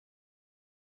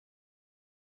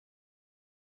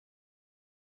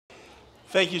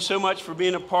Thank you so much for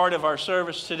being a part of our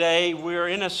service today. We're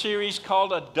in a series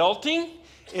called Adulting.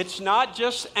 It's not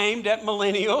just aimed at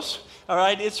millennials, all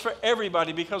right? It's for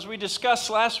everybody because we discussed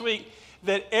last week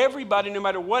that everybody, no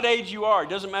matter what age you are, it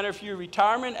doesn't matter if you're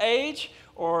retirement age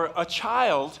or a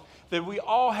child, that we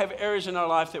all have areas in our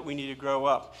life that we need to grow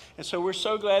up. And so we're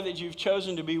so glad that you've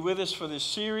chosen to be with us for this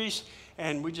series,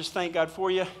 and we just thank God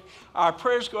for you. Our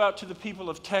prayers go out to the people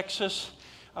of Texas.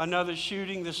 Another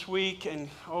shooting this week, and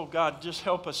oh God, just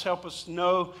help us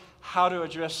know how to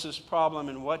address this problem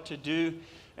and what to do.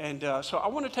 And so I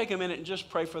want to take a minute and just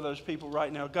pray for those people right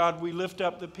now. God, we lift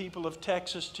up the people of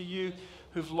Texas to you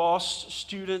who've lost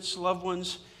students, loved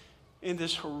ones in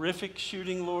this horrific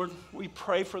shooting, Lord. We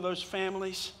pray for those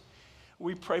families.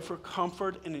 We pray for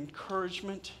comfort and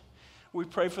encouragement. We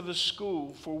pray for the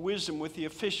school, for wisdom with the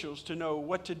officials to know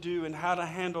what to do and how to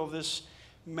handle this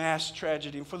mass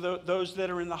tragedy. And for those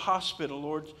that are in the hospital,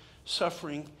 Lord,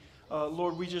 suffering,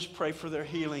 Lord, we just pray for their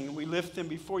healing, and we lift them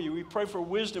before you. We pray for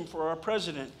wisdom for our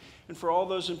president and for all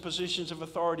those in positions of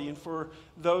authority and for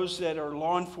those that are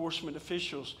law enforcement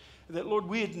officials, that, Lord,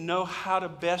 we'd know how to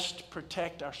best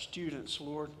protect our students,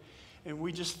 Lord. And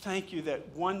we just thank you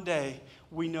that one day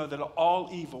we know that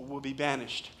all evil will be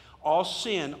banished. All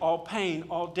sin, all pain,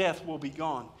 all death will be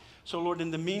gone. So, Lord, in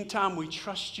the meantime, we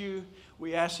trust you.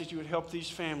 We ask that you would help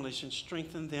these families and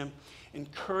strengthen them.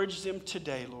 Encourage them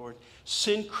today, Lord.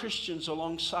 Send Christians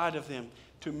alongside of them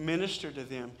to minister to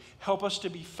them. Help us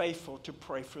to be faithful to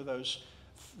pray for those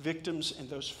victims and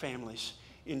those families.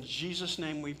 In Jesus'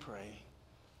 name we pray.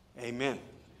 Amen.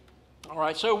 All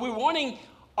right, so we're wanting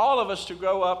all of us to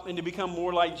grow up and to become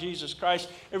more like Jesus Christ.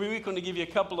 Every week I'm going to give you a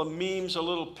couple of memes, a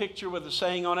little picture with a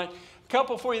saying on it.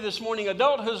 Couple for you this morning.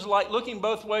 Adulthood is like looking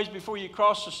both ways before you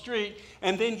cross the street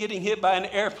and then getting hit by an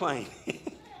airplane.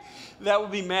 That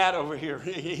would be Matt over here.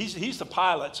 He's the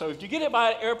pilot. So if you get hit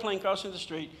by an airplane crossing the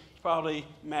street, it's probably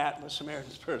Matt, the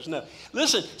Samaritan's Purse. No.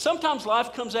 Listen, sometimes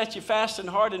life comes at you fast and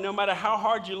hard, and no matter how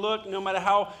hard you look, no matter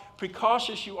how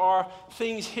precautious you are,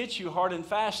 things hit you hard and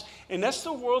fast. And that's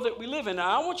the world that we live in.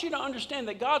 Now, I want you to understand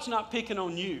that God's not picking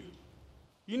on you.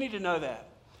 You need to know that.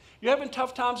 You're having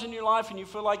tough times in your life and you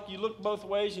feel like you look both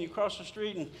ways and you cross the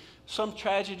street and some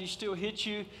tragedy still hits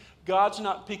you. God's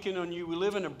not picking on you. We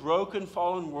live in a broken,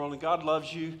 fallen world, and God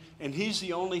loves you, and He's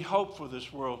the only hope for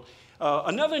this world.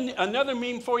 Another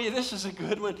meme for you, this is a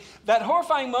good one. That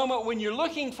horrifying moment when you're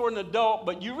looking for an adult,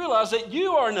 but you realize that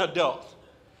you are an adult.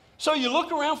 So you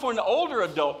look around for an older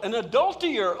adult, an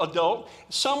adultier adult,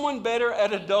 someone better at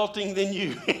adulting than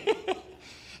you.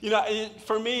 You know,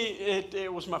 for me,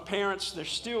 it was my parents. They're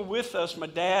still with us. My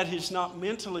dad, he's not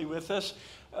mentally with us.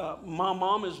 My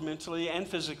mom is mentally and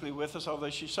physically with us,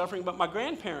 although she's suffering. But my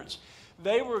grandparents,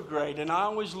 they were great, and I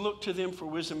always look to them for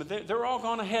wisdom. They're all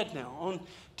gone ahead now, on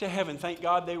to heaven. Thank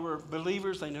God they were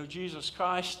believers. They know Jesus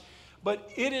Christ.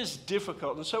 But it is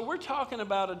difficult. And so we're talking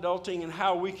about adulting and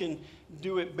how we can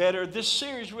do it better. This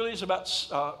series really is about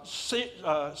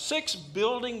 6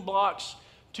 building blocks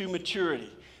to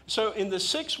maturity. So in the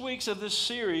 6 weeks of this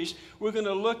series, we're going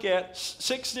to look at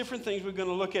 6 different things. We're going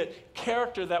to look at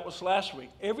character. That was last week.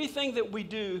 Everything that we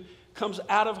do comes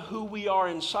out of who we are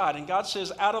inside. And God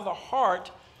says out of the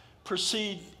heart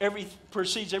proceeds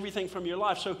everything from your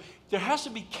life. So there has to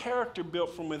be character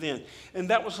built from within. And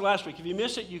that was last week. If you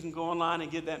missed it, you can go online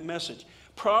and get that message.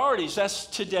 Priorities, that's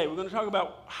today. We're going to talk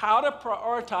about how to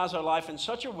prioritize our life in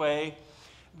such a way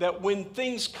that when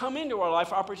things come into our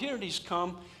life, opportunities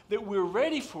come, that we're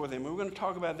ready for them. We're going to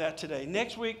talk about that today.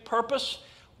 Next week, purpose.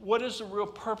 What is the real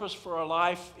purpose for our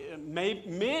life?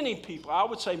 Many people, I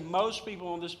would say most people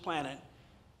on this planet,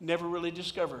 never really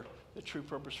discover the true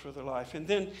purpose for their life. And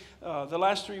then the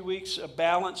last 3 weeks, a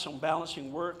balance on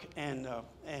balancing work and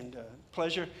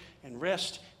pleasure and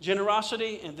rest,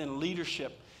 generosity, and then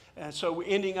leadership. And so we're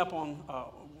ending up on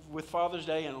with Father's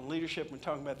Day and on leadership and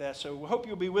talking about that. So we hope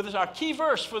you'll be with us. Our key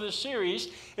verse for this series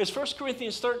is 1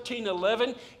 Corinthians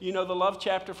 13:11. You know the love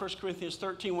chapter, 1 Corinthians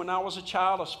 13. When I was a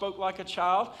child, I spoke like a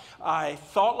child. I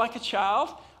thought like a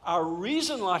child. I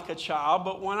reasoned like a child.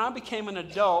 But when I became an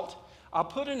adult, I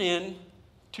put an end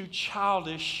to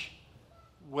childish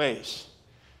ways.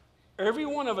 Every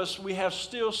one of us, we have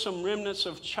still some remnants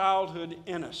of childhood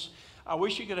in us. I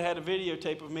wish you could have had a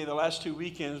videotape of me the last 2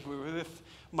 weekends. We were with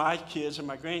my kids and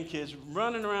my grandkids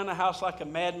running around the house like a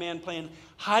madman playing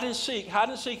hide and seek. Hide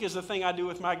and seek is the thing I do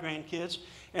with my grandkids.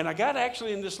 And I got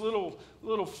actually in this little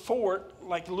fort,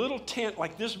 like a little tent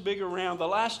like this big around the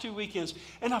last 2 weekends,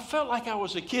 and I felt like I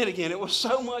was a kid again. It was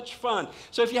so much fun.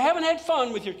 So if you haven't had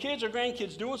fun with your kids or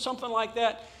grandkids doing something like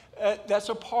that, that's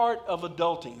a part of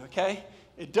adulting, okay?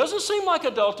 It doesn't seem like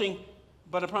adulting,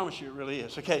 but I promise you it really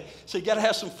is. Okay, so you got to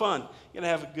have some fun. You got to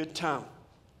have a good time.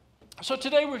 So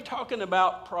today we're talking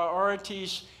about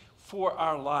priorities for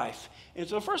our life. And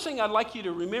so the first thing I'd like you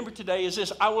to remember today is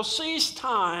this: I will seize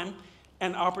time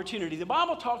and opportunity. The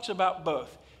Bible talks about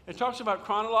both. It talks about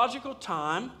chronological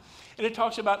time, and it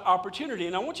talks about opportunity.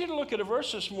 And I want you to look at a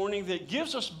verse this morning that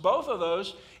gives us both of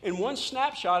those in one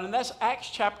snapshot, and that's Acts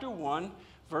chapter 1,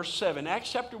 verse 7.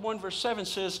 Acts chapter 1, verse 7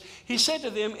 says, he said to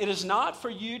them, "It is not for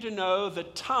you to know the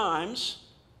times,"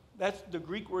 that's the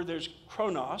Greek word, there's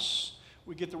chronos.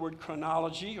 We get the word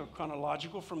chronology or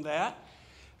chronological from that.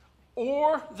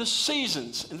 "Or the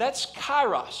seasons," and that's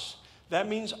kairos. That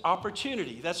means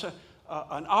opportunity. That's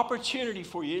an opportunity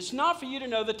for you. It's not for you to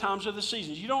know the times or the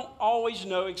seasons. You don't always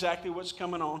know exactly what's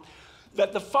coming on,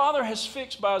 that the Father has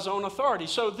fixed by his own authority.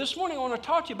 So this morning I want to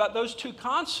talk to you about those two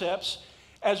concepts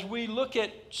as we look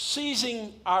at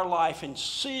seizing our life and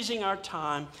seizing our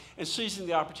time and seizing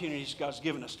the opportunities God's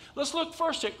given us. Let's look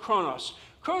first at chronos.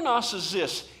 Chronos is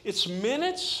this: it's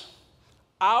minutes,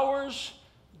 hours,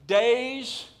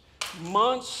 days,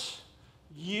 months,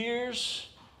 years,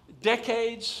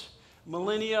 decades,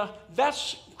 millennia.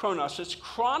 That's chronos. It's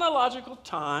chronological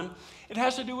time. It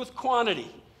has to do with quantity.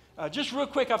 Just real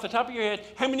quick off the top of your head,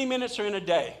 how many minutes are in a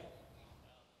day?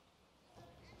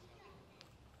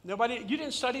 Nobody? You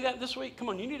didn't study that this week? Come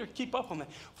on, you need to keep up on that.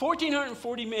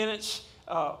 1,440 minutes.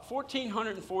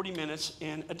 1,440 minutes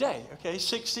in a day, okay?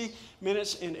 60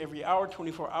 minutes in every hour,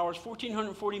 24 hours,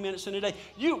 1,440 minutes in a day.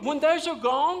 When those are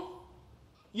gone,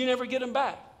 you never get them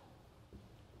back.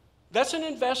 That's an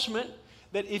investment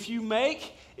that if you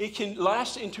make, it can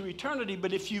last into eternity,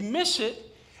 but if you miss it,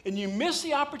 and you miss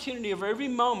the opportunity of every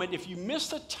moment, if you miss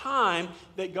the time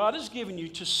that God has given you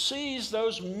to seize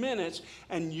those minutes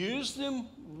and use them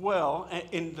well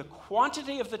in the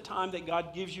quantity of the time that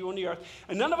God gives you on the earth.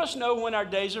 And none of us know when our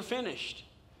days are finished.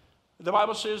 The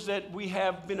Bible says that we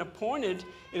have been appointed,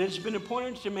 and it's been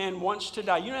appointed to man once to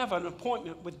die. You don't have an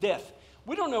appointment with death.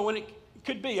 We don't know when it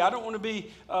could be. I don't want to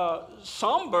be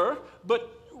somber,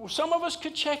 but some of us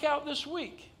could check out this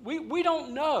week. We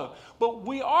don't know. But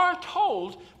we are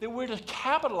told that we're to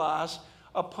capitalize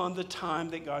upon the time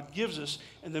that God gives us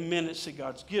and the minutes that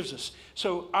God gives us.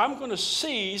 So I'm going to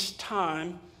seize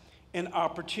time and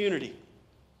opportunity.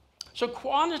 So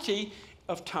quantity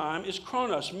of time is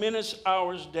chronos, minutes,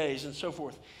 hours, days, and so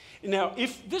forth. Now,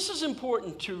 if this is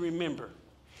important to remember,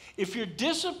 if you're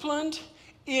disciplined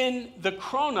in the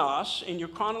chronos, in your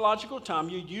chronological time,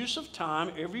 your use of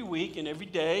time every week and every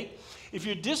day, if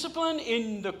you're disciplined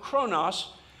in the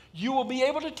chronos, you will be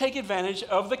able to take advantage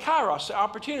of the kairos, the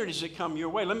opportunities that come your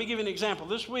way. Let me give you an example.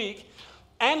 This week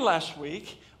and last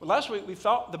week, last week we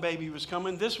thought the baby was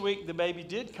coming. This week the baby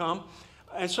did come.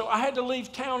 And so I had to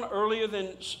leave town earlier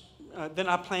than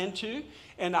I planned to.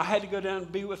 And I had to go down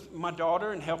and be with my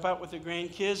daughter and help out with the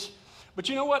grandkids. But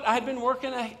you know what? I had been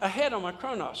working ahead on my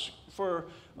chronos for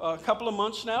a couple of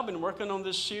months now. I've been working on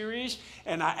this series,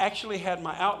 and I actually had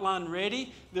my outline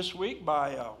ready this week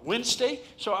by Wednesday.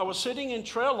 So I was sitting in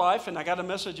Trail Life, and I got a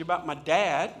message about my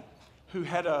dad who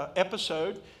had an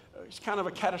episode. It's kind of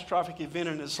a catastrophic event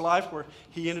in his life where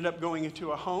he ended up going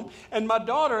into a home. And my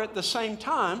daughter at the same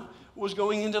time was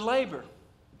going into labor.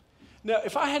 Now,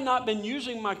 if I had not been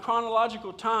using my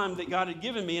chronological time that God had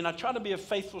given me, and I try to be a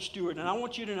faithful steward, and I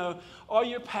want you to know, all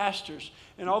your pastors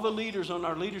and all the leaders on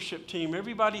our leadership team,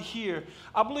 everybody here,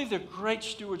 I believe they're great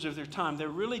stewards of their time. They're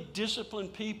really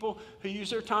disciplined people who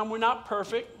use their time. We're not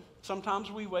perfect.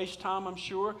 Sometimes we waste time, I'm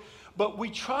sure. But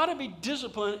we try to be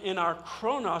disciplined in our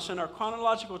chronos, in our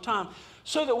chronological time,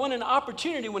 so that when an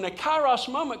opportunity, when a kairos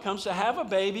moment comes to have a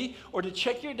baby or to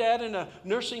check your dad in a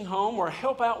nursing home or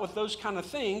help out with those kind of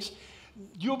things,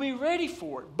 you'll be ready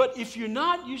for it. But if you're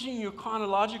not using your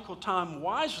chronological time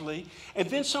wisely, and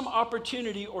then some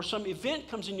opportunity or some event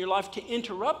comes in your life to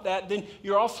interrupt that, then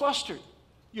you're all flustered.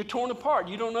 You're torn apart.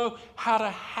 You don't know how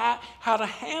to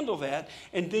handle that,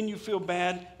 and then you feel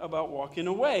bad about walking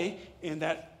away in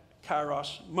that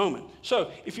kairos moment.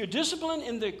 So if you're disciplined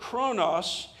in the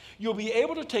chronos, you'll be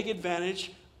able to take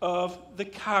advantage of the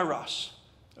kairos.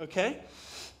 Okay?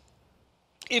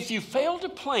 If you fail to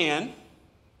plan,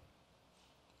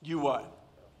 you what?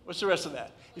 What's the rest of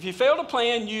that? If you fail to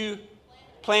plan, you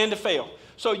plan to fail.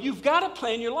 So you've got to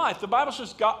plan your life. The Bible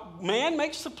says man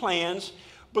makes the plans,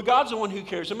 but God's the one who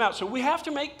carries them out. So we have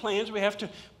to make plans. We have to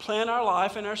plan our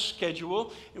life and our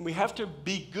schedule, and we have to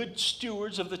be good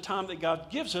stewards of the time that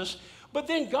God gives us. But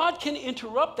then God can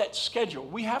interrupt that schedule.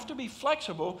 We have to be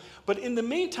flexible, but in the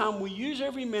meantime, we use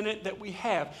every minute that we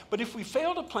have. But if we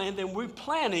fail to plan, then we're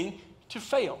planning to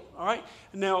fail, all right?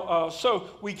 Now, so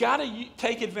we got to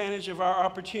take advantage of our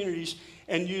opportunities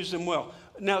and use them well.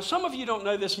 Now, some of you don't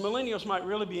know this. Millennials might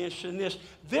really be interested in this.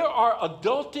 There are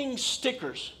adulting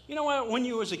stickers. You know what? When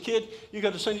you was a kid, you go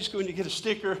to Sunday school and you get a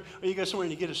sticker, or you go somewhere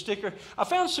and you get a sticker. I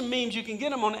found some memes. You can get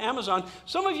them on Amazon.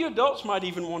 Some of you adults might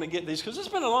even want to get these because it's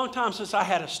been a long time since I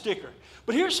had a sticker.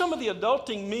 But here's some of the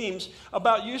adulting memes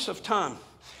about use of time.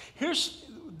 Here's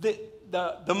the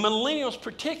millennials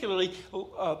particularly,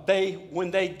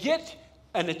 when they get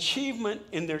an achievement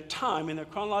in their time, in their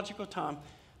chronological time,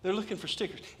 they're looking for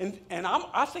stickers. And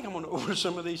I think I'm going to order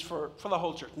some of these for the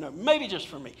whole church. No, maybe just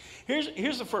for me.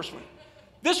 Here's the first one.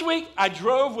 This week, I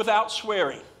drove without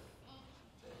swearing.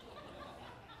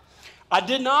 I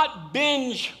did not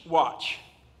binge watch.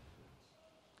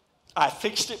 I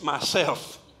fixed it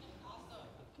myself.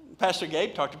 Pastor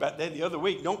Gabe talked about that the other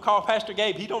week. Don't call Pastor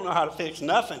Gabe. He don't know how to fix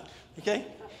nothing. Okay?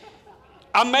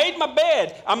 I made my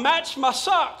bed. I matched my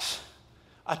socks.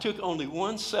 I took only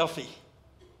one selfie.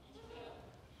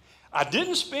 I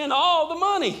didn't spend all the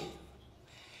money.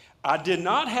 I did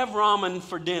not have ramen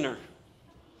for dinner.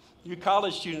 You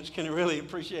college students can really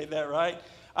appreciate that, right?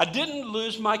 I didn't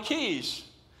lose my keys.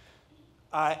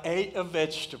 I ate a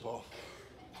vegetable.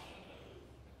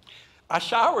 I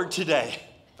showered today.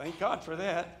 Thank God for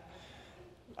that.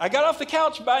 I got off the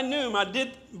couch by noon. I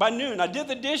did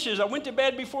the dishes. I went to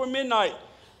bed before midnight.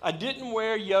 I didn't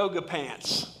wear yoga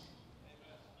pants.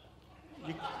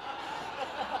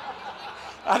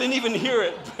 I didn't even hear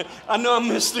it, but I know I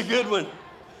missed a good one.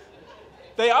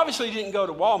 They obviously didn't go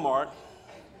to Walmart.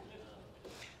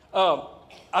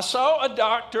 I saw a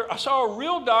doctor. I saw a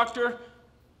real doctor,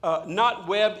 not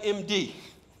WebMD.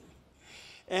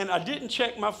 And I didn't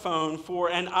check my phone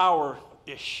for an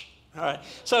hour-ish. All right.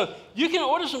 So you can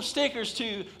order some stickers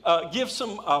to give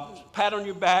some pat on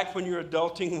your back when you're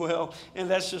adulting well, and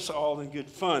that's just all in good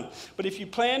fun. But if you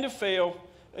plan to fail,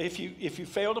 if you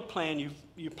fail to plan,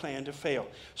 you plan to fail.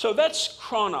 So that's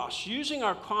chronos, using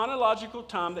our chronological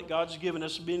time that God's given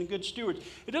us, being good stewards.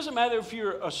 It doesn't matter if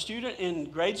you're a student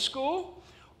in grade school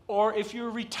or if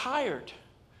you're retired.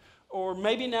 Or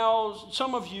maybe now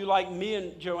some of you, like me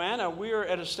and Joanna, we're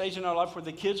at a stage in our life where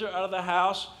the kids are out of the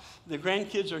house. The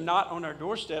grandkids are not on our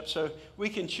doorstep, so we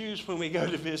can choose when we go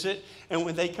to visit and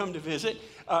when they come to visit.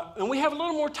 And we have a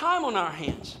little more time on our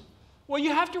hands. Well,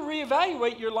 you have to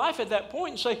reevaluate your life at that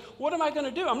point and say, what am I going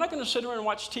to do? I'm not going to sit around and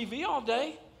watch TV all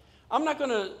day. I'm not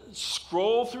going to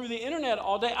scroll through the internet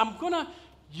all day. I'm going to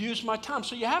use my time.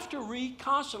 So you have to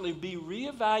constantly be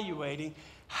reevaluating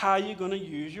how you're going to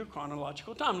use your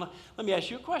chronological time. Let me ask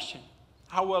you a question.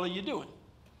 How well are you doing?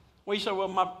 Well, you say, well,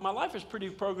 my life is pretty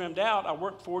programmed out. I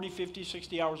work 40, 50,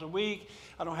 60 hours a week.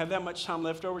 I don't have that much time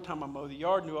left over, time I mow the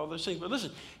yard and do all those things. But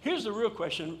listen, here's the real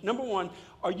question. Number one,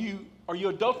 are you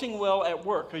adulting well at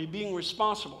work? Are you being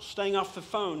responsible, staying off the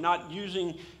phone, not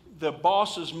using the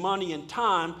boss's money and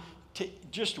time to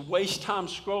just waste time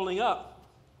scrolling up?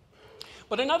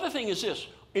 But another thing is this,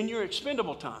 in your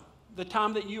expendable time, the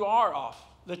time that you are off,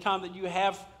 the time that you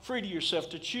have free to yourself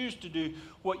to choose to do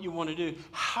what you want to do,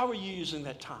 how are you using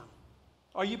that time?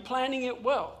 Are you planning it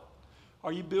well?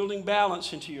 Are you building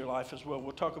balance into your life as well?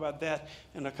 We'll talk about that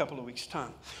in a couple of weeks'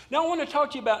 time. Now I want to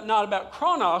talk to you about not about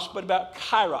chronos, but about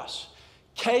kairos.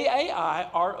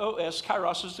 K-A-I-R-O-S.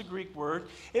 Kairos is the Greek word.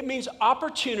 It means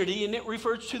opportunity, and it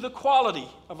refers to the quality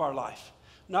of our life.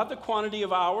 Not the quantity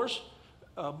of hours,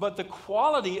 but the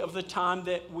quality of the time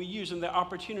that we use and the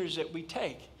opportunities that we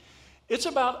take. It's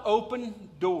about open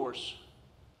doors.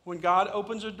 When God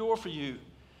opens a door for you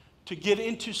to get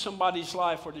into somebody's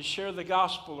life or to share the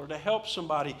gospel or to help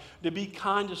somebody, to be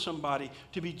kind to somebody,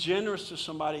 to be generous to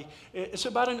somebody, it's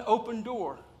about an open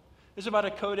door. It's about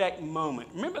a Kodak moment.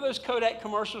 Remember those Kodak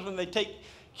commercials when they take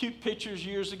cute pictures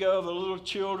years ago of the little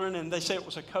children and they say it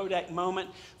was a Kodak moment?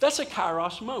 That's a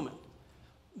Kairos moment.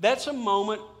 That's a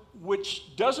moment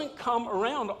which doesn't come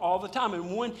around all the time.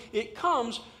 And when it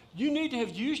comes, you need to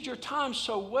have used your time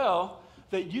so well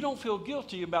that you don't feel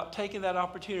guilty about taking that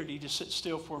opportunity to sit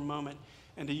still for a moment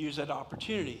and to use that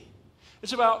opportunity.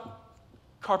 It's about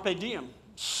carpe diem,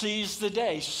 seize the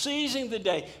day, seizing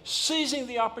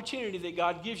the opportunity that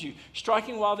God gives you,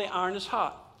 striking while the iron is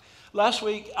hot. Last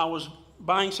week, I was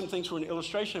buying some things for an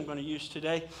illustration I'm going to use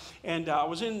today, and I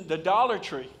was in the Dollar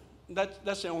Tree.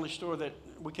 That's the only store that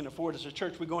we can afford as a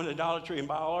church. We go into the Dollar Tree and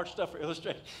buy all our stuff for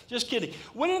illustration. Just kidding.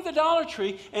 Went into the Dollar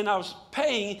Tree, and I was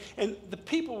paying, and the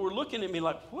people were looking at me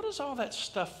like, what is all that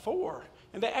stuff for?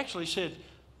 And they actually said,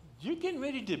 you're getting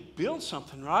ready to build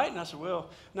something, right? And I said,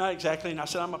 well, not exactly. And I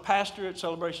said, I'm a pastor at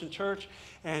Celebration Church,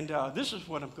 and this is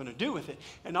what I'm going to do with it.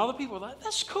 And all the people were like,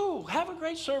 that's cool. Have a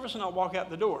great service, and I'll walk out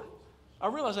the door. I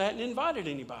realized I hadn't invited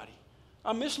anybody.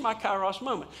 I missed my Kairos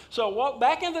moment. So I walked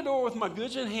back in the door with my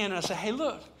goods in hand, and I said, hey,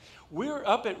 look, we're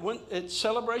up at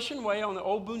Celebration Way on the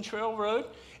Old Boone Trail Road,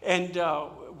 and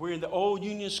we're in the old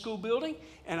Union School building,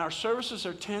 and our services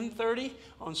are 10:30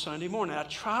 on Sunday morning. I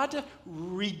tried to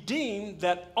redeem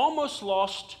that almost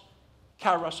lost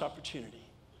Kairos opportunity.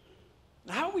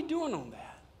 Now, how are we doing on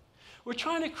that? We're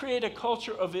trying to create a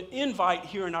culture of invite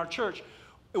here in our church.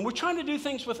 And we're trying to do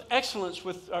things with excellence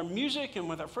with our music and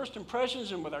with our first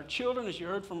impressions and with our children, as you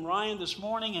heard from Ryan this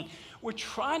morning. And we're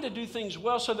trying to do things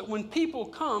well so that when people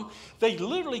come, they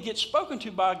literally get spoken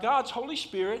to by God's Holy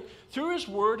Spirit through His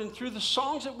Word and through the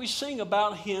songs that we sing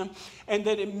about Him, and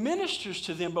that it ministers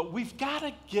to them. But we've got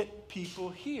to get people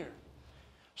here.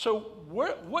 So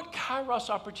what Kairos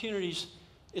opportunities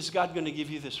is God going to give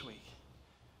you this week?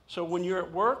 So when you're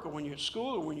at work or when you're at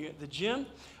school or when you're at the gym,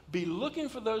 be looking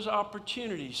for those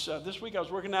opportunities. This week I was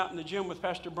working out in the gym with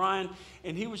Pastor Brian,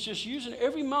 and he was just using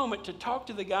every moment to talk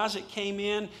to the guys that came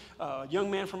in. A young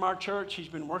man from our church, he's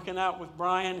been working out with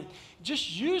Brian.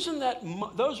 Just using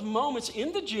those moments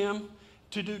in the gym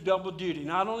to do double duty,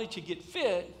 not only to get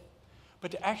fit,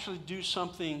 but to actually do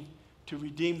something to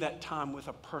redeem that time with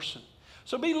a person.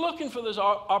 So be looking for those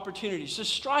opportunities. It's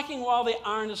striking while the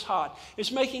iron is hot.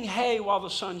 It's making hay while the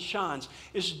sun shines.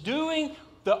 It's doing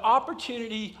the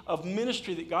opportunity of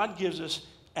ministry that God gives us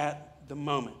at the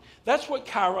moment. That's what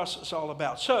Kairos is all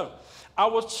about. So I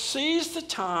will seize the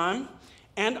time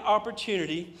and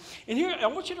opportunity. And here, I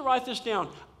want you to write this down.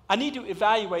 I need to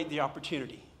evaluate the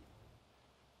opportunity.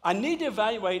 I need to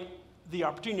evaluate the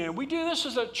opportunity. And we do this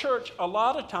as a church a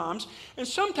lot of times, and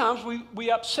sometimes we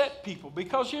upset people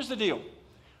because here's the deal.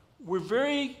 We're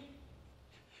very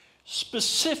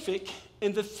specific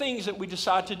in the things that we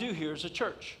decide to do here as a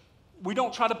church. We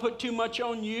don't try to put too much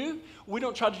on you. We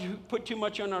don't try to put too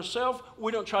much on ourselves.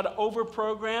 We don't try to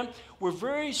over-program. We're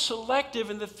very selective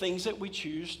in the things that we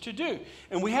choose to do.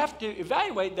 And we have to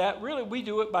evaluate that. Really, we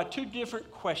do it by two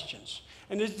different questions.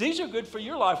 And these are good for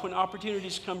your life when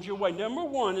opportunities come your way. Number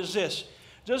one is this.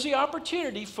 Does the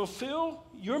opportunity fulfill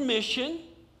your mission,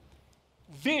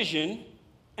 vision,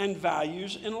 and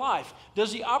values in life?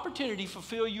 Does the opportunity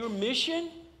fulfill your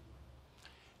mission,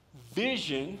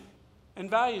 vision, and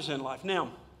values in life?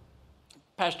 Now,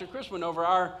 Pastor Chris went over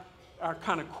our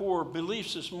kind of core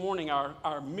beliefs this morning.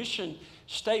 Our mission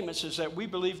statements is that we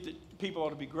believe that people ought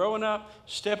to be growing up,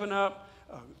 stepping up.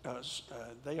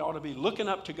 They ought to be looking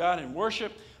up to God in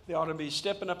worship. They ought to be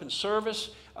stepping up in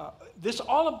service. This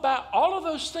all about all of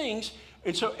those things.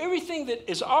 And so everything that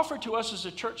is offered to us as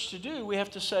a church to do, we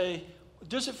have to say,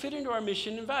 does it fit into our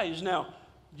mission and values? Now,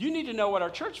 you need to know what our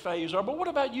church values are, but what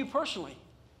about you personally?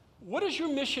 What is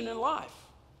your mission in life?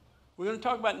 We're going to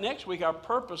talk about next week our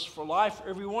purpose for life.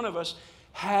 Every one of us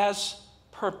has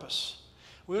purpose.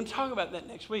 We're going to talk about that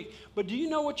next week. But do you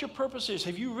know what your purpose is?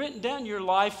 Have you written down your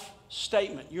life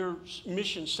statement, your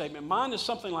mission statement? Mine is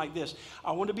something like this.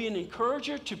 I want to be an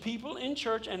encourager to people in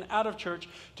church and out of church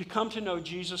to come to know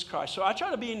Jesus Christ. So I try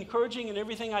to be encouraging in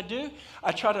everything I do.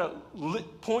 I try to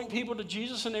point people to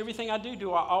Jesus in everything I do.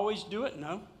 Do I always do it?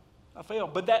 No, I fail.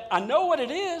 But that I know what it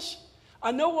is.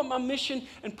 I know what my mission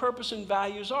and purpose and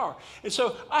values are. And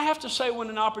so I have to say when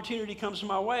an opportunity comes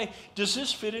my way, does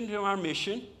this fit into our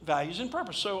mission, values, and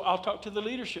purpose? So I'll talk to the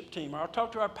leadership team or I'll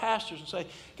talk to our pastors and say,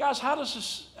 guys, how's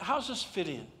this fit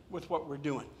in with what we're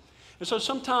doing? And so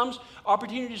sometimes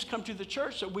opportunities come to the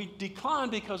church that we decline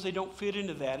because they don't fit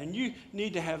into that. And you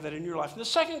need to have that in your life. And the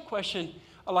second question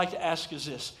I like to ask is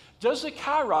this. Does the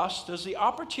Kairos, does the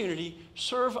opportunity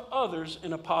serve others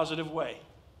in a positive way?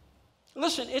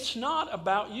 Listen, it's not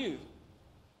about you.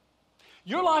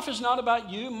 Your life is not about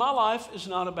you. My life is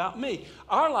not about me.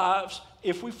 Our lives,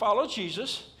 if we follow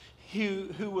Jesus,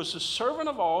 who was the servant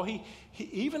of all,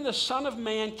 even the Son of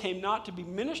Man came not to be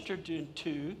ministered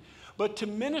to, but to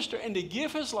minister and to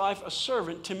give his life a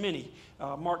servant to many.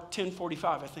 Mark 10:45,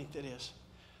 I think that is.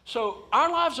 So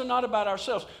our lives are not about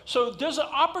ourselves. So there's an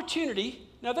opportunity.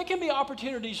 Now, there can be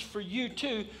opportunities for you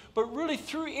too, but really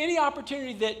through any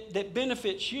opportunity that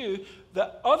benefits you, the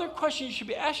other question you should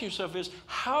be asking yourself is,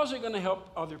 how is it going to help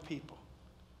other people?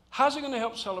 How's it going to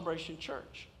help Celebration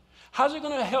Church? How's it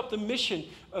going to help the mission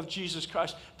of Jesus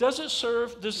Christ? Does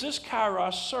this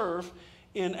Kairos serve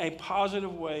in a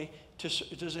positive way? Does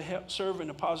it serve in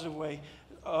a positive way?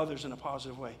 Others in a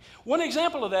positive way. One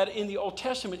example of that in the Old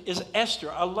Testament is Esther.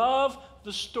 I love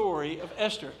the story of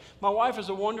Esther. My wife is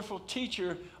a wonderful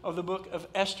teacher of the book of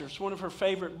Esther. It's one of her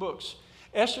favorite books.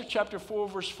 Esther chapter 4,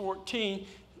 verse 14,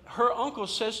 her uncle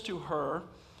says to her,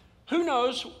 who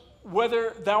knows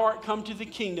whether thou art come to the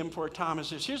kingdom for a time as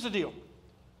this? Here's the deal.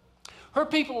 Her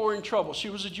people were in trouble.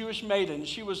 She was a Jewish maiden.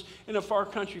 She was in a far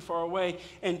country far away.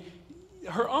 And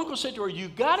her uncle said to her, you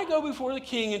got to go before the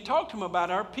king and talk to him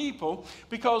about our people,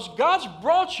 because God's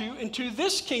brought you into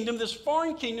this kingdom, this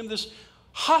foreign kingdom, this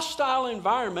hostile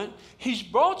environment. He's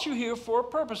brought you here for a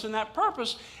purpose, and that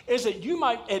purpose is that you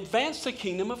might advance the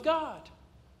kingdom of God.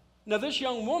 Now, this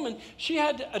young woman, she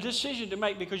had a decision to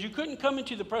make, because you couldn't come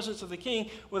into the presence of the king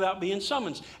without being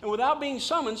summoned. And without being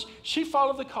summoned, she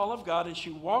followed the call of God, and she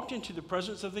walked into the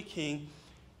presence of the king,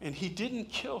 and he didn't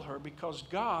kill her because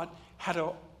God had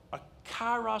a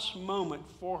Kairos moment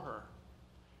for her.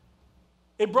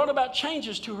 It brought about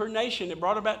changes to her nation. It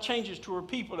brought about changes to her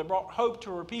people. It brought hope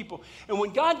to her people. And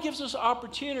when God gives us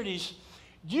opportunities,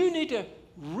 you need to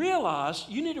realize,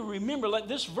 you need to remember, let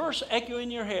this verse echo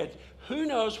in your head. Who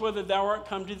knows whether thou art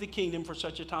come to the kingdom for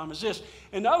such a time as this?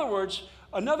 In other words,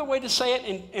 another way to say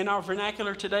it in our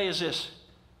vernacular today is this: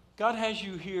 God has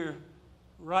you here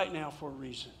right now for a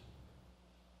reason.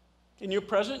 In your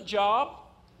present job,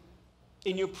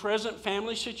 in your present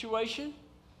family situation,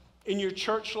 in your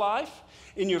church life,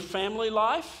 in your family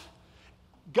life,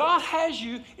 God has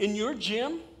you in your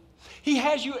gym. He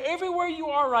has you everywhere you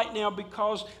are right now,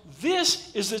 because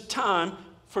this is the time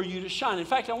for you to shine. In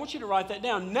fact, I want you to write that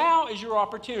down. Now is your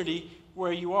opportunity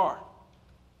where you are.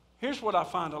 Here's what I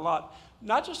find a lot,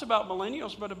 not just about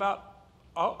millennials, but about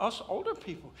us older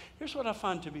people. Here's what I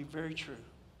find to be very true.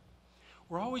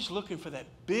 We're always looking for that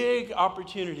big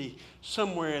opportunity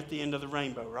somewhere at the end of the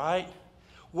rainbow, right?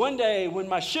 One day when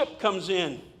my ship comes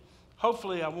in,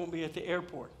 hopefully I won't be at the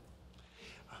airport.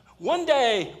 One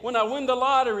day when I win the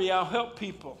lottery, I'll help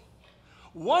people.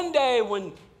 One day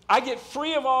when I get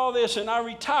free of all this and I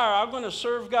retire, I'm going to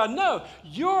serve God. No,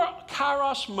 your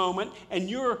Kairos moment and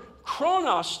your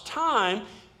Chronos time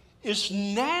is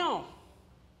now.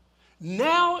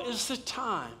 Now is the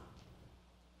time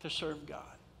to serve God.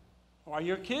 While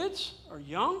your kids are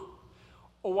young,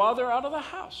 or while they're out of the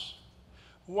house.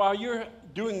 While you're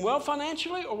doing well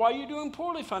financially, or while you're doing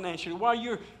poorly financially. While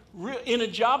you're in a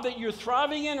job that you're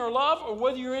thriving in or love, or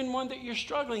whether you're in one that you're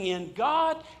struggling in.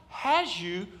 God has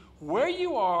you where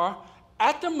you are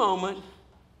at the moment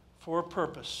for a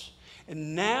purpose.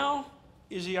 And now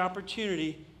is the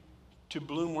opportunity to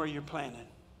bloom where you're planted.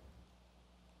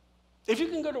 If you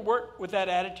can go to work with that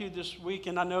attitude this week,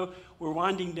 and I know we're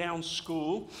winding down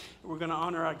school. We're going to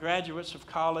honor our graduates of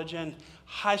college and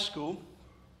high school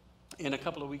in a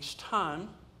couple of weeks' time.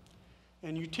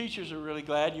 And you teachers are really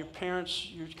glad. Your parents,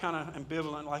 you're kind of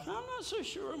ambivalent, like, I'm not so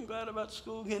sure I'm glad about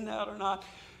school getting out or not.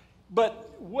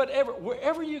 But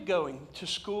wherever you're going, to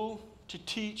school, to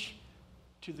teach,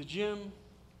 to the gym,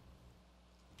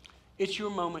 it's your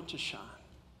moment to shine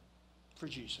for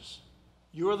Jesus.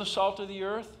 You are the salt of the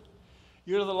earth.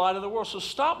 You're the light of the world. So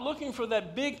stop looking for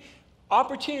that big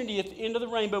opportunity at the end of the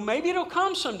rainbow. Maybe it'll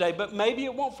come someday, but maybe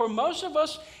it won't. For most of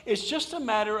us, it's just a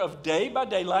matter of day by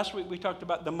day. Last week we talked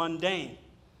about the mundane.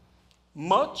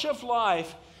 Much of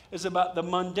life is about the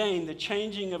mundane, the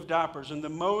changing of diapers and the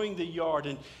mowing the yard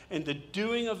and the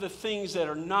doing of the things that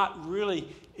are not really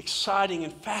exciting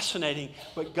and fascinating,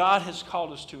 but God has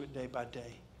called us to it day by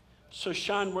day. So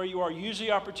shine where you are. Use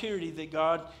the opportunity that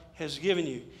God has given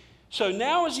you. So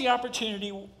now is the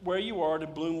opportunity where you are to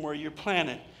bloom where you're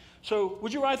planted. So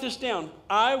would you write this down?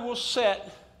 I will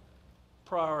set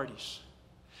priorities.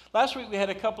 Last week we had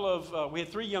we had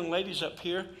 3 young ladies up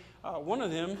here. One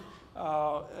of them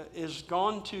is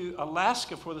gone to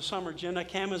Alaska for the summer, Jenna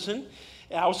Camazin.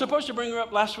 I was supposed to bring her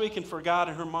up last week and forgot,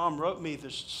 and her mom wrote me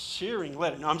this searing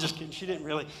letter. No, I'm just kidding. She didn't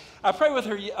really. I prayed with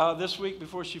her this week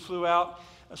before she flew out.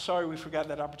 Sorry we forgot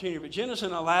that opportunity. But Jenna's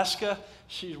in Alaska.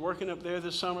 She's working up there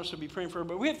this summer, so be praying for her.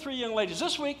 But we had 3 young ladies.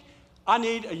 This week, I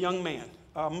need a young man.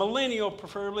 Millennial,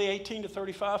 preferably 18 to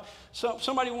 35. So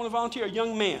somebody want to volunteer? A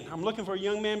young man. I'm looking for a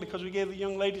young man because we gave the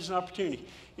young ladies an opportunity.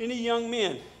 Any young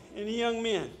men? Any young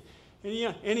men?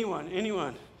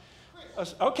 Anyone?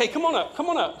 Okay, come on up. Come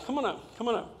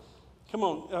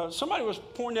on. Somebody was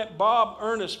pointing at Bob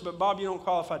Ernest, but Bob, you don't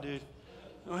qualify, dude.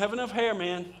 You don't have enough hair,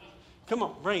 man. Come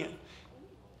on, bring it.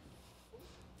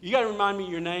 You got to remind me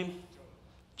your name.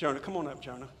 Jonah, come on up,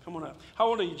 Jonah. Come on up. How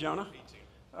old are you, Jonah? 18.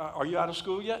 Are you out of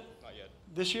school yet? Not yet.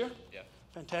 This year? Yeah.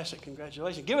 Fantastic.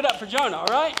 Congratulations. Give it up for Jonah, all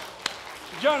right?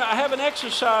 Jonah, I have an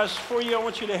exercise for you I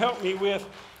want you to help me with.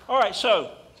 All right,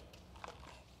 so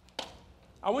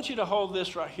I want you to hold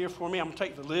this right here for me. I'm going to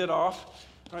take the lid off.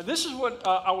 All right, this is what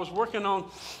I was working on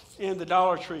in the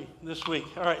Dollar Tree this week.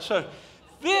 All right, so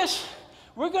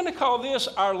we're going to call this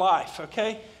our life,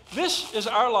 okay? This is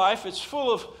our life. It's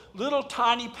full of little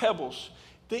tiny pebbles,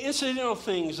 the incidental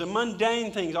things, the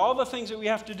mundane things, all the things that we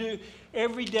have to do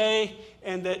every day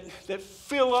and that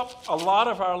fill up a lot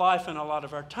of our life and a lot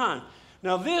of our time.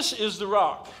 Now, this is the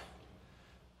rock,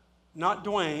 not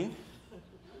Dwayne.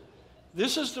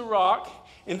 This is the rock,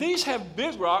 and these have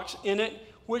big rocks in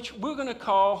it, which we're going to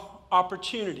call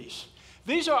opportunities.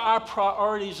 These are our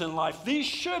priorities in life. These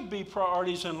should be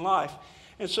priorities in life.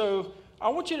 And so I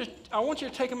want you to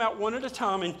take them out one at a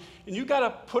time, and you've got to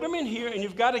put them in here, and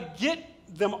you've got to get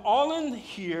them all in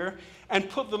here and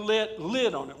put the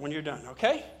lid on it when you're done,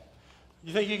 okay?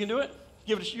 You think you can do it?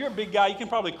 You're a big guy. You can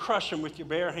probably crush them with your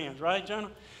bare hands, right,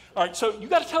 Jonah? All right, so you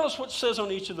got to tell us what it says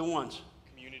on each of the ones.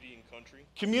 Community and country.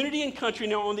 Community and country.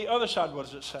 Now, on the other side, what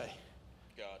does it say?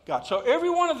 God. God. So every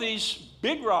one of these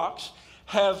big rocks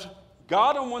have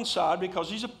God on one side because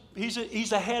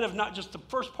he's ahead of not just the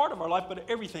first part of our life, but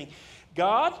everything.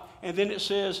 God, and then it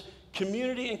says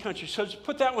community and country. So just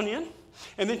put that one in,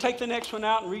 and then take the next one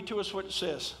out and read to us what it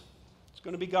says. It's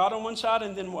going to be God on one side,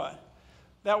 and then what?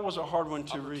 That was a hard one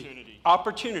to read.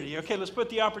 Opportunity. Okay, let's put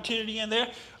the opportunity in there.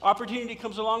 Opportunity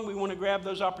comes along. We want to grab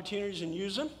those opportunities and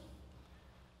use them.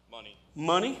 Money.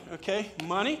 Money, okay.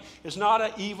 Money is not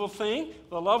an evil thing.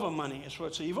 The love of money is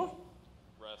what's evil.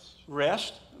 Rest.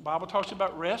 Rest. The Bible talks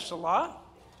about rest a lot.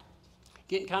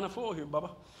 Getting kind of full here, Bubba.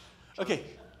 Okay,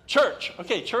 church.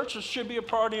 Okay, church should be a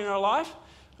priority in our life.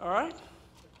 All right.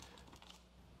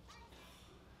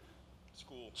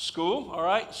 School, all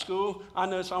right, school. I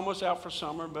know it's almost out for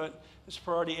summer, but it's a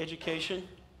priority. Education.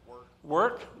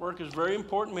 Work is very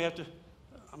important. We have to,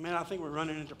 I think we're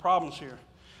running into problems here.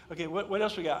 Okay, what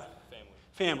else we got?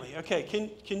 Family. Okay,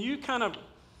 can you kind of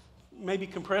maybe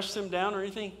compress them down or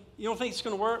anything? You don't think it's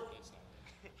going to work?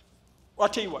 Well, I'll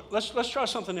tell you what, let's try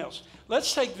something else.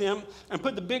 Let's take them and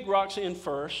put the big rocks in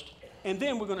first, and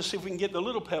then we're going to see if we can get the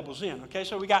little pebbles in, okay?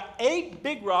 So we got 8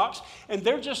 big rocks, and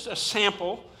they're just a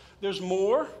sample. There's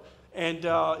more, and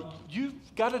you've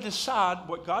got to decide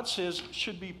what God says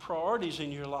should be priorities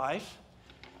in your life,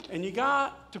 and you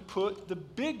got to put the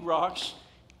big rocks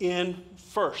in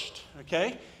first,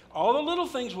 okay? All the little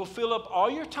things will fill up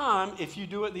all your time if you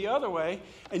do it the other way,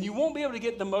 and you won't be able to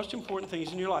get the most important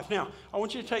things in your life. Now, I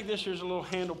want you to take this. There's a little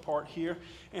handle part here,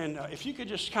 and if you could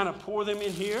just kind of pour them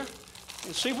in here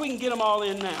and see if we can get them all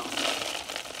in now.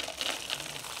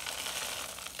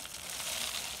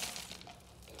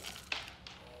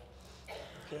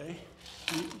 Okay,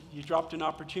 you dropped an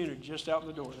opportunity just out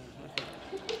the door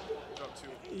there. Okay. Dropped 2.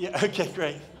 Yeah, okay,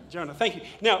 great. Jonah, thank you.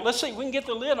 Now, let's see if we can get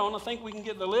the lid on. I think we can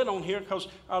get the lid on here because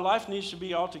our life needs to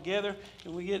be all together,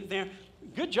 and we get there.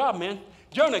 Good job, man.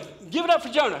 Jonah, give it up for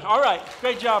Jonah. All right,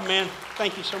 great job, man.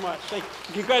 Thank you so much.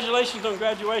 Congratulations on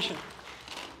graduation.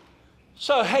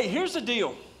 So, hey, here's the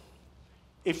deal.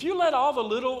 If you let all the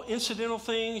little incidental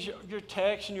things, your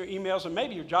texts and your emails, and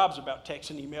maybe your job's about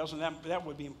texts and emails, and that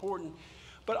would be important,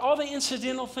 but all the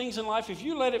incidental things in life, if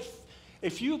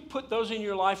you put those in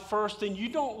your life first, then you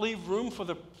don't leave room for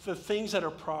the things that are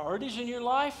priorities in your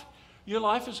life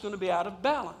is going to be out of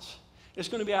balance. It's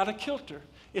going to be out of kilter.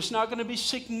 It's not going to be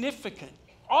significant.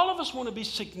 All of us want to be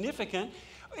significant.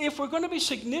 If we're going to be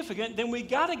significant, then we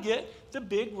got to get the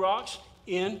big rocks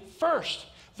in first.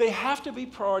 They have to be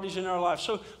priorities in our life.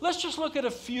 So let's just look at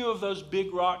a few of those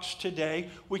big rocks today.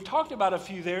 We talked about a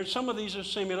few there. Some of these are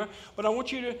similar, but I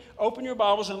want you to open your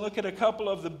Bibles and look at a couple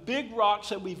of the big rocks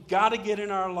that we've got to get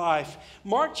in our life.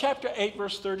 Mark chapter 8,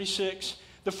 verse 36.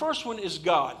 The first one is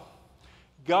God.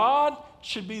 God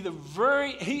should be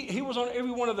he was on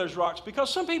every one of those rocks,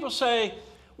 because some people say,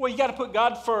 well, you got to put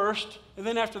God first, and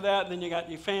then after that, then you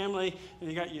got your family, and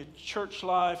you got your church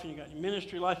life, and you got your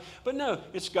ministry life. But no,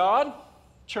 it's God,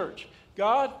 church,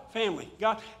 God, family.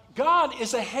 God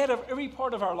is ahead of every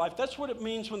part of our life. That's what it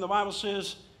means when the Bible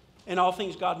says, in all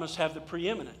things God must have the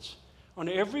preeminence. On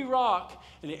every rock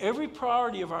and every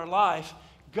priority of our life,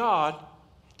 God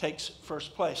takes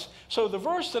first place. So the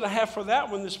verse that I have for that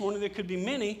one this morning, there could be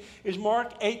many, is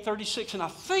Mark 8:36. And I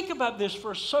think about this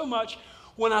verse so much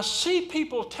when I see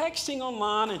people texting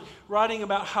online and writing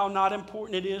about how not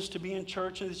important it is to be in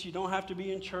church, and that you don't have to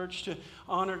be in church to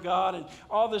honor God, and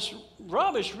all this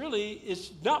rubbish really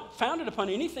is not founded upon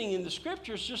anything in the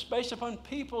scriptures, just based upon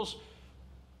people's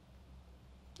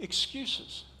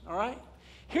excuses, all right?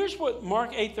 Here's what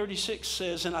Mark 8:36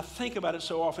 says, and I think about it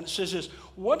so often. It says this: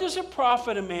 what does it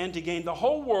profit a man to gain the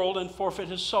whole world and forfeit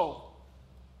his soul?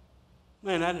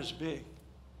 Man, that is big.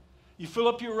 You fill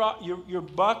up your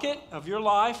bucket of your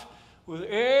life with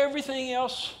everything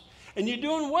else, and you're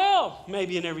doing well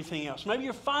maybe in everything else. Maybe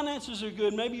your finances are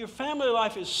good. Maybe your family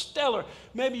life is stellar.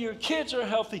 Maybe your kids are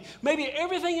healthy. Maybe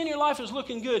everything in your life is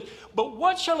looking good. But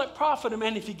what shall it profit a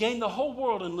man if he gain the whole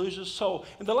world and lose his soul?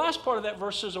 And the last part of that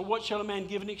verse says, or what shall a man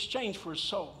give in exchange for his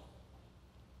soul?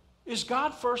 Is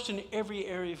God first in every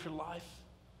area of your life?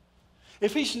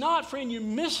 If he's not, friend, you're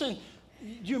missing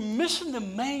the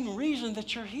main reason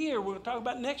that you're here. We'll talk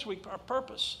about next week, our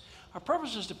purpose. Our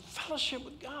purpose is to fellowship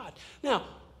with God. Now,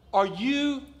 are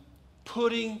you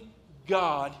putting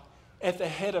God at the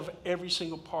head of every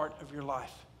single part of your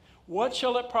life? What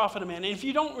shall it profit a man? And if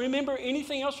you don't remember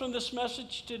anything else from this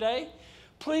message today,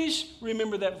 please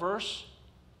remember that verse.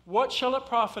 What shall it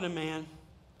profit a man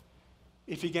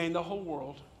if he gain the whole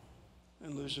world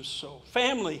and lose his soul?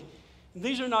 Family.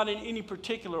 These are not in any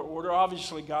particular order.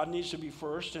 Obviously, God needs to be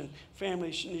first, and family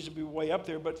needs to be way up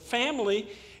there. But family,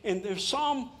 and there's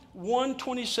Psalm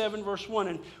 127, verse 1.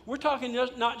 And we're talking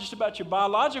not just about your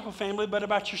biological family, but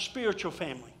about your spiritual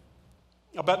family,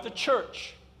 about the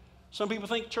church. Some people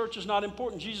think church is not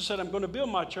important. Jesus said, I'm going to build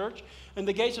my church, and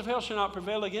the gates of hell shall not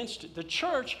prevail against it. The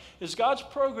church is God's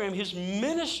program. His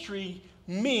ministry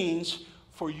means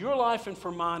for your life and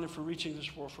for mine and for reaching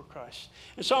this world for Christ.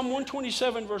 And Psalm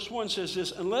 127, verse 1 says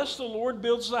this, unless the Lord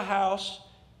builds the house,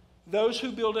 those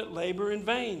who build it labor in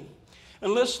vain.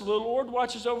 Unless the Lord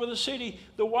watches over the city,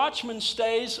 the watchman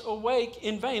stays awake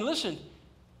in vain. Listen,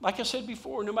 like I said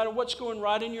before, no matter what's going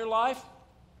right in your life,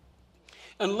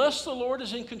 unless the Lord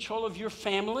is in control of your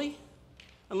family,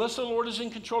 unless the Lord is in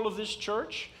control of this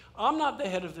church, I'm not the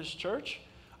head of this church.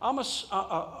 I'm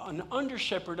an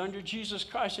under-shepherd under Jesus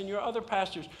Christ, and your other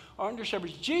pastors are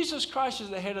under-shepherds. Jesus Christ is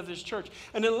the head of this church.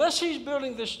 And unless he's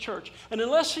building this church, and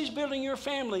unless he's building your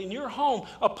family and your home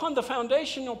upon the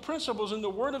foundational principles in the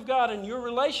Word of God and your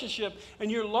relationship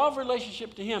and your love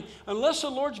relationship to him, unless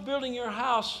the Lord's building your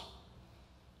house,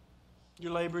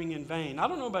 you're laboring in vain. I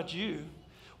don't know about you.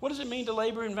 What does it mean to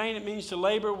labor in vain? It means to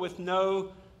labor with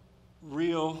no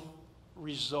real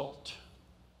result.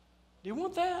 Do you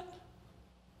want that?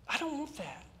 I don't want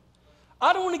that.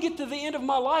 I don't want to get to the end of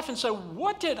my life and say,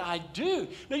 what did I do?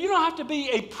 Now, you don't have to be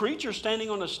a preacher standing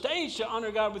on a stage to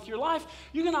honor God with your life.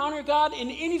 You can honor God in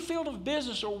any field of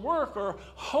business or work or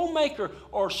homemaker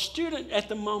or student at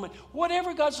the moment,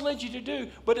 whatever God's led you to do.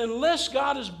 But unless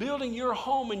God is building your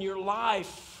home and your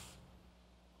life,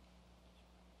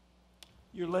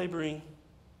 you're laboring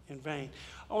in vain.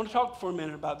 I want to talk for a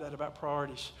minute about that, about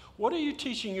priorities. What are you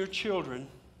teaching your children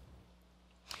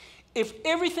if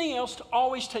everything else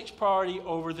always takes priority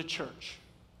over the church?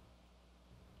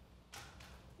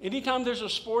 Anytime there's a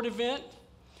sport event,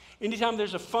 anytime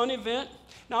there's a fun event.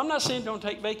 Now, I'm not saying don't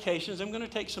take vacations. I'm going to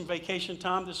take some vacation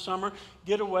time this summer,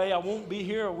 get away. I won't be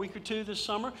here a week or two this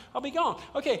summer. I'll be gone.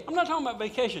 Okay, I'm not talking about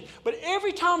vacation. But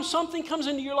every time something comes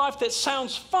into your life that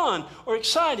sounds fun or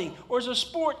exciting or is a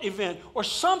sport event or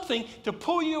something to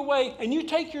pull you away, and you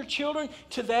take your children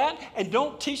to that and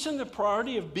don't teach them the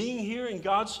priority of being here in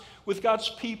with God's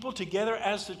people together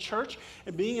as the church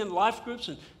and being in life groups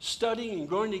and studying and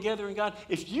growing together in God,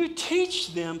 if you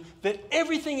teach them that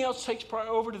everything else takes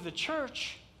priority over to the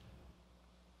church,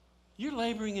 you're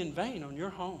laboring in vain on your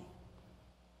home.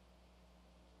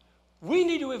 We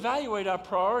need to evaluate our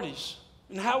priorities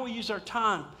and how we use our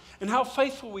time and how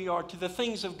faithful we are to the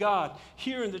things of God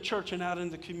here in the church and out in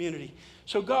the community.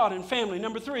 So God and family.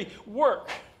 Number 3,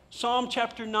 work. Psalm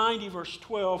chapter 90, verse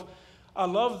 12. I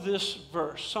love this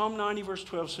verse. Psalm 90, verse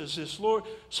 12 says this, Lord,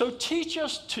 so teach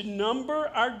us to number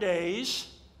our days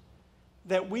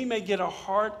that we may get a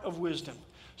heart of wisdom.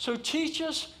 So teach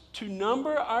us to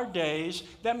number our days.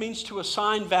 That means to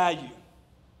assign value,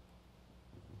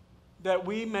 that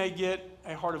we may get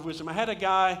a heart of wisdom. I had a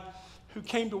guy who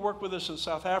came to work with us in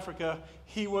South Africa.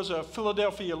 He was a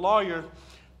Philadelphia lawyer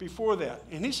before that.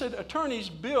 And he said attorneys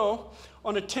bill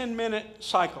on a 10-minute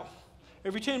cycle.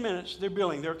 Every 10 minutes, they're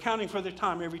billing. They're accounting for their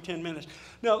time every 10 minutes.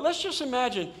 Now, let's just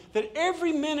imagine that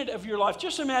every minute of your life,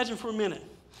 just imagine for a minute,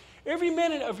 every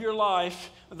minute of your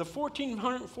life, the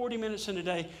 1,440 minutes in a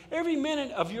day, every minute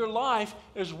of your life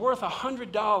is worth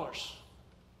 $100.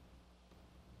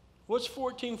 What's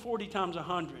 1,440 times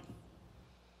 100?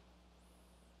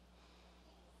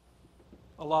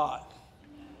 A lot.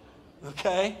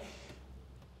 Okay?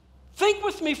 Think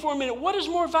with me for a minute. What is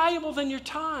more valuable than your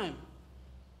time?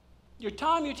 Your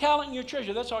time, your talent, and your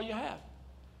treasure, that's all you have.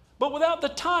 But without the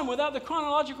time, without the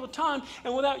chronological time,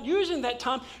 and without using that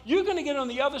time, you're going to get on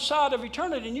the other side of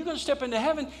eternity, and you're going to step into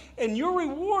heaven, and your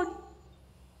reward,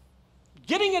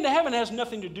 getting into heaven has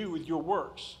nothing to do with your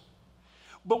works.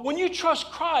 But when you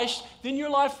trust Christ, then your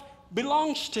life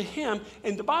belongs to him,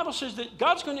 and the Bible says that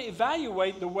God's going to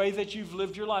evaluate the way that you've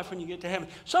lived your life when you get to heaven.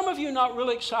 Some of you are not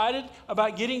really excited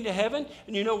about getting to heaven,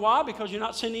 and you know why? Because you're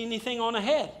not sending anything on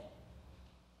ahead.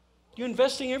 You're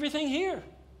investing everything here.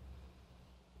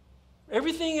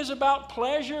 Everything is about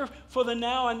pleasure for the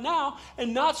now and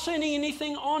not sending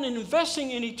anything on and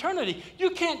investing in eternity.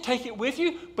 You can't take it with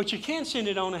you, but you can send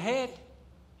it on ahead.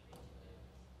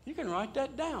 You can write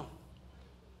that down.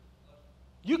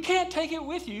 You can't take it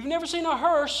with you. You've never seen a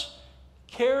hearse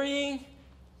carrying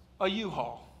a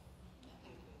U-Haul.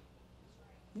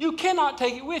 You cannot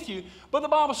take it with you, but the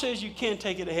Bible says you can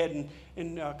take it ahead. And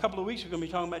in a couple of weeks, we're going to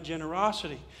be talking about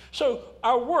generosity. So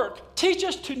our work, teach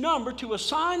us to number, to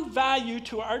assign value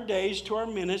to our days, to our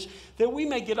minutes, that we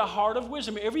may get a heart of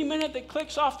wisdom. Every minute that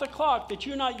clicks off the clock, that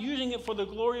you're not using it for the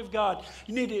glory of God,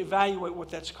 you need to evaluate what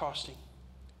that's costing.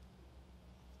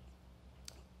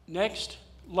 Next,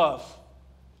 love.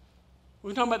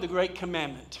 We're talking about the Great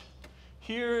Commandment.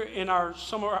 Here in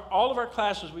all of our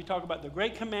classes, we talk about the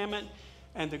Great Commandment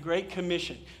and the Great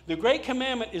Commission. The Great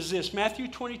Commandment is this. Matthew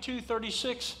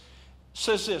 22:36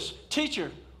 says this,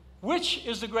 Teacher, which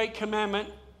is the Great Commandment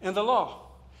and the law?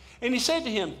 And he said to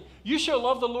him, You shall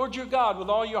love the Lord your God with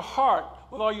all your heart,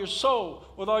 with all your soul,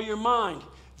 with all your mind.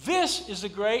 This is the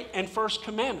great and first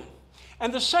commandment.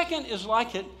 And the second is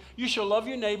like it, you shall love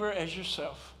your neighbor as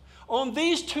yourself. On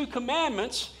these two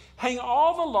commandments hang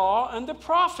all the law and the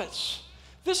prophets.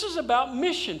 This is about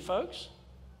mission, folks.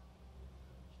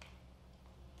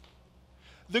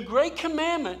 The Great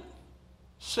Commandment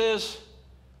says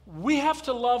we have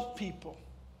to love people.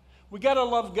 We got to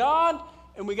love God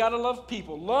and we got to love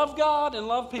people. Love God and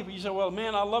love people. You say, well,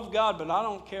 man, I love God, but I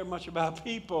don't care much about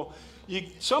people.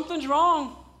 Something's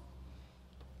wrong.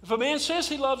 If a man says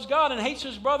he loves God and hates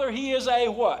his brother, he is a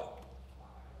what?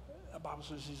 The Bible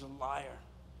says he's a liar.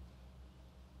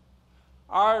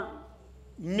 Our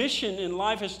mission in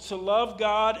life is to love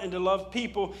God and to love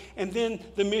people. And then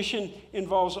the mission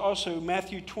involves also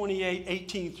Matthew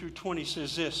 28:18 through 20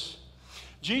 says this.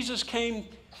 Jesus came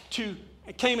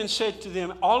and said to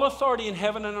them, All authority in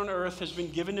heaven and on earth has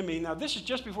been given to me. Now this is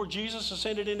just before Jesus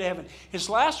ascended into heaven. His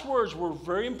last words were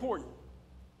very important.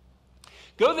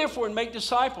 Go therefore and make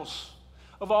disciples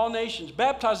of all nations,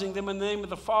 baptizing them in the name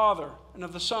of the Father and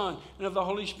of the Son and of the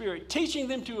Holy Spirit, teaching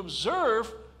them to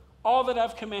observe all that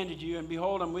I've commanded you, and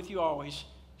behold, I'm with you always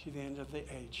to the end of the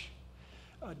age.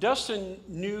 Dustin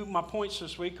knew my points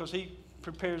this week because he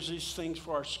prepares these things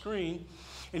for our screen.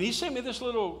 And he sent me this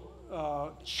little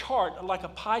chart, like a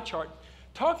pie chart,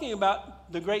 talking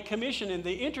about the Great Commission. And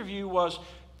the interview was,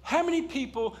 how many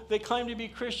people that claim to be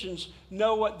Christians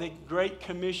know what the Great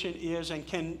Commission is and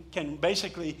can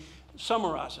basically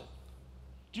summarize it?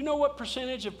 Do you know what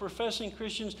percentage of professing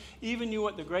Christians even knew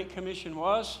what the Great Commission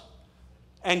was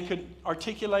and could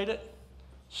articulate it?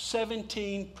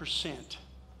 17%.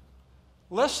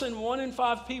 Less than 1 in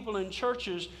 5 people in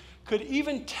churches could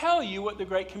even tell you what the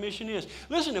Great Commission is.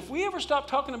 Listen, if we ever stop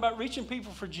talking about reaching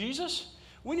people for Jesus,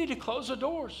 we need to close the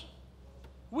doors.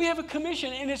 We have a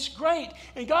commission, and it's great.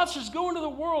 And God says, go into the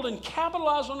world and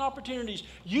capitalize on opportunities.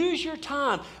 Use your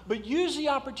time, but use the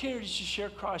opportunities to share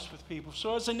Christ with people.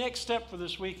 So as the next step for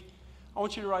this week, I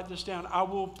want you to write this down. I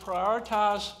will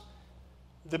prioritize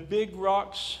the big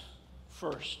rocks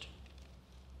first.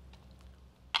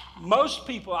 Most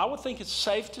people, I would think it's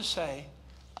safe to say,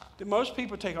 that most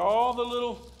people take all the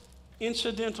little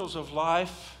incidentals of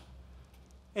life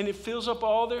and it fills up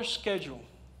all their schedule.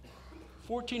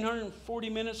 1,440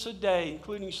 minutes a day,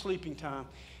 including sleeping time.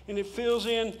 And it fills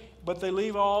in, but they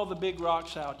leave all the big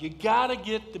rocks out. You got to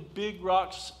get the big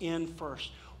rocks in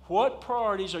first. What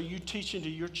priorities are you teaching to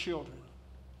your children?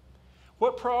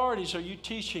 What priorities are you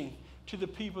teaching to the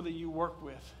people that you work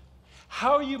with?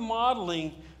 How are you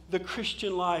modeling the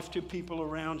Christian life to people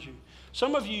around you?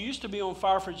 Some of you used to be on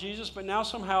fire for Jesus, but now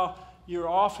somehow you're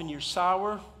off and you're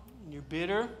sour and you're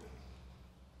bitter.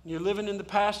 You're living in the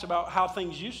past about how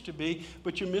things used to be,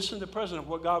 but you're missing the present of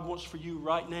what God wants for you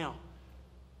right now.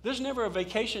 There's never a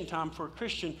vacation time for a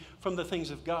Christian from the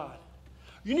things of God.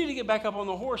 You need to get back up on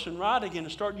the horse and ride again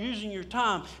and start using your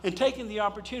time and taking the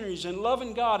opportunities and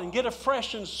loving God and get a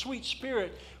fresh and sweet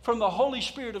spirit from the Holy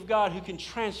Spirit of God who can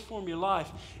transform your life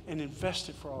and invest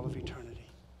it for all of eternity.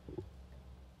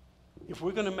 If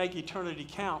we're going to make eternity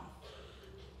count,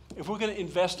 if we're going to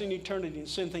invest in eternity and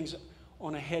send things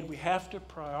on ahead, we have to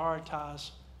prioritize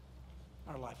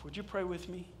our life. Would you pray with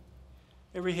me?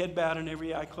 Every head bowed and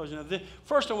every eye closed. Now,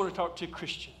 first, I want to talk to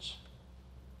Christians.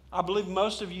 I believe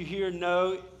most of you here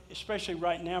know, especially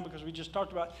right now, because we just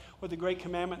talked about what the Great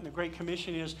Commandment and the Great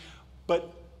Commission is.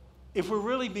 But if we're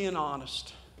really being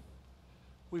honest,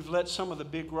 we've let some of the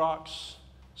big rocks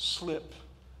slip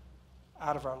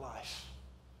out of our life.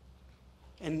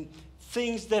 And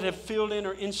things that have filled in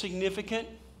are insignificant,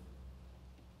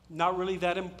 not really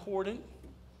that important,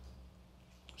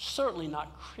 certainly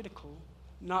not critical,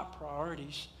 not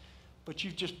priorities, but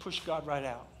you've just pushed God right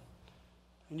out.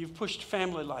 And you've pushed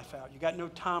family life out. You've got no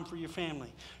time for your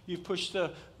family. You've pushed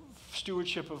the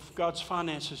stewardship of God's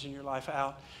finances in your life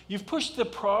out. You've pushed the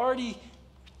priority,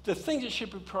 the things that should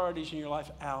be priorities in your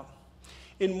life out.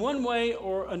 In one way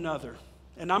or another,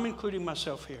 And I'm including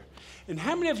myself here. And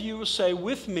how many of you will say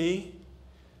with me,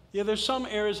 yeah, there's some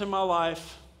areas in my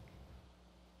life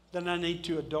that I need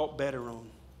to adult better on?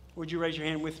 Would you raise your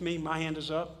hand with me? My hand is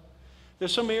up.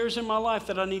 There's some areas in my life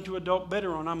that I need to adult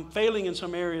better on. I'm failing in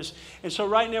some areas. And so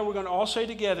right now we're going to all say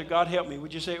together, God help me.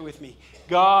 Would you say it with me?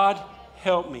 God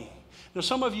help me. Now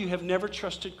some of you have never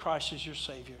trusted Christ as your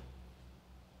Savior.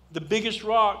 The biggest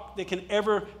rock that can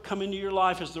ever come into your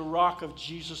life is the rock of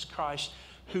Jesus Christ,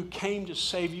 who came to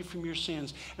save you from your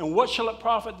sins. And what shall it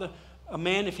profit a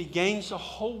man if he gains the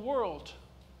whole world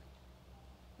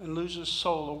and loses his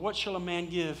soul? Or what shall a man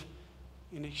give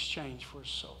in exchange for his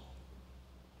soul?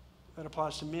 That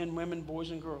applies to men, women,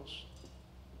 boys, and girls.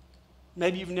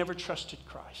 Maybe you've never trusted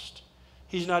Christ.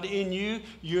 He's not in you.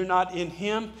 You're not in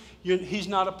him. He's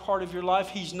not a part of your life.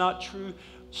 He's not true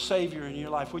Savior in your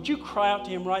life. Would you cry out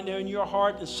to him right now in your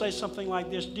heart and say something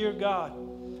like this? Dear God,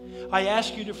 I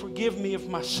ask you to forgive me of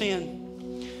my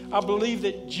sin. I believe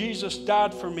that Jesus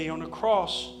died for me on a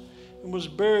cross and was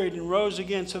buried and rose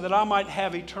again so that I might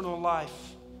have eternal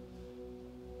life.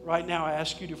 Right now, I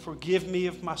ask you to forgive me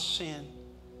of my sin.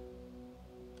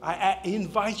 I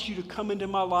invite you to come into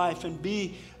my life and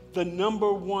be the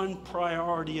number one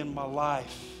priority in my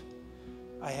life.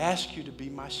 I ask you to be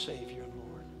my Savior,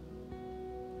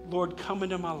 Lord. Lord, come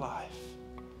into my life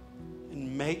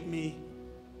and make me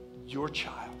your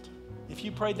child. If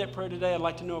you prayed that prayer today, I'd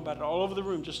like to know about it. All over the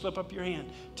room, just slip up your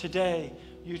hand. Today,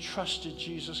 you trusted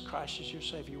Jesus Christ as your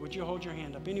Savior. Would you hold your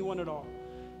hand up? Anyone at all?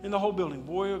 In the whole building,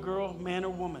 boy or girl, man or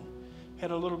woman. Had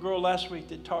a little girl last week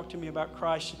that talked to me about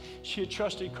Christ. She had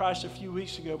trusted Christ a few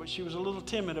weeks ago, but she was a little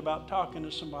timid about talking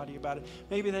to somebody about it.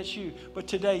 Maybe that's you. But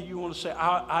today you want to say,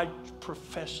 I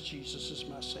profess Jesus as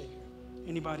my Savior.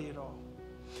 Anybody at all?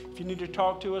 If you need to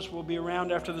talk to us, we'll be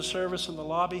around after the service in the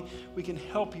lobby. We can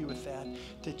help you with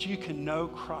that you can know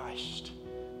Christ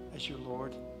as your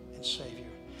Lord and Savior.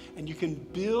 And you can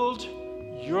build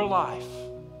your life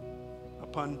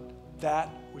upon that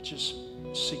which is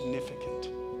significant.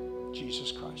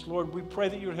 Jesus Christ. Lord, we pray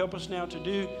that you would help us now to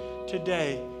do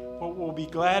today what we'll be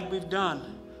glad we've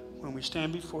done when we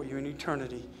stand before you in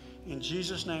eternity. In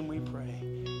Jesus' name we pray.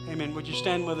 Amen. Would you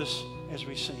stand with us as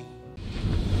we sing?